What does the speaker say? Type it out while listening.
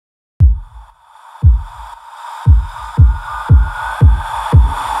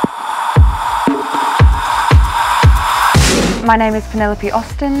My name is Penelope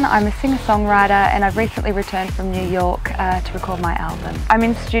Austin. I'm a singer-songwriter and I've recently returned from New York to record my album. I'm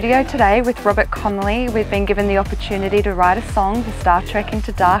in studio today with Robert Conley. We've been given the opportunity to write a song for Star Trek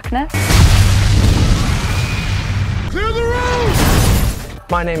Into Darkness. Clear the room!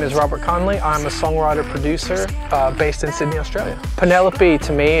 My name is Robert Conley. I'm a songwriter-producer based in Sydney, Australia. Penelope,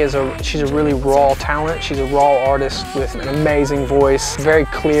 to me, she's a really raw talent. She's a raw artist with an amazing voice, very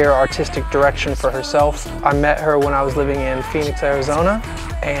clear artistic direction for herself. I met her when I was living in Phoenix, Arizona,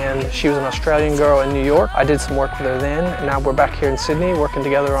 and she was an Australian girl in New York. I did some work with her then, and now we're back here in Sydney working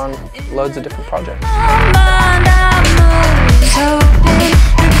together on loads of different projects.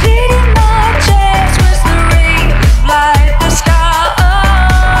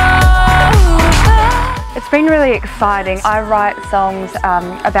 It's been really exciting. I write songs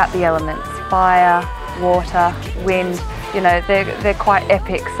about the elements, fire, water, wind. You know, they're quite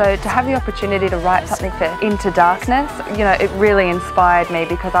epic. So to have the opportunity to write something for Into Darkness, you know, it really inspired me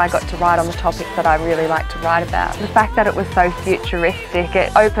because I got to write on the topics that I really like to write about. The fact that it was so futuristic,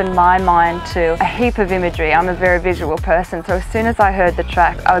 it opened my mind to a heap of imagery. I'm a very visual person, so as soon as I heard the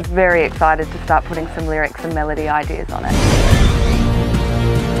track, I was very excited to start putting some lyrics and melody ideas on it.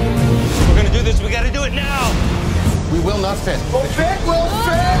 We're gonna do this, we gotta do it now! We will not fit. We'll fit, we'll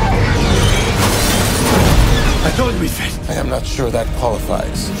fit! I thought we fit. I am not sure that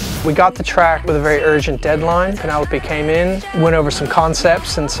qualifies. We got the track with a very urgent deadline. Penelope came in, went over some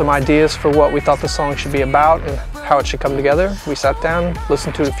concepts and some ideas for what we thought the song should be about and how it should come together. We sat down,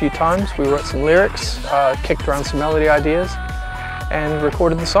 listened to it a few times, we wrote some lyrics, kicked around some melody ideas, and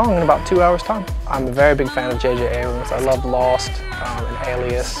recorded the song in about 2 hours' time. I'm a very big fan of J.J. Abrams. I love Lost and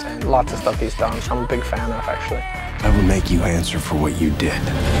Alias and lots of stuff he's done. I'm a big fan of, actually. I will make you answer for what you did.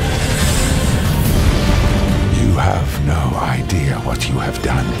 You have no idea what you have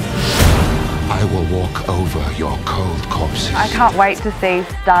done. I will walk over your cold corpses. I can't wait to see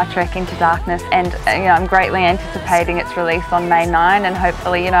Star Trek Into Darkness, and you know, I'm greatly anticipating its release on May 9, and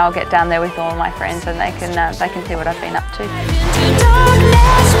hopefully, you know, I'll get down there with all of my friends and they can see what I've been up to.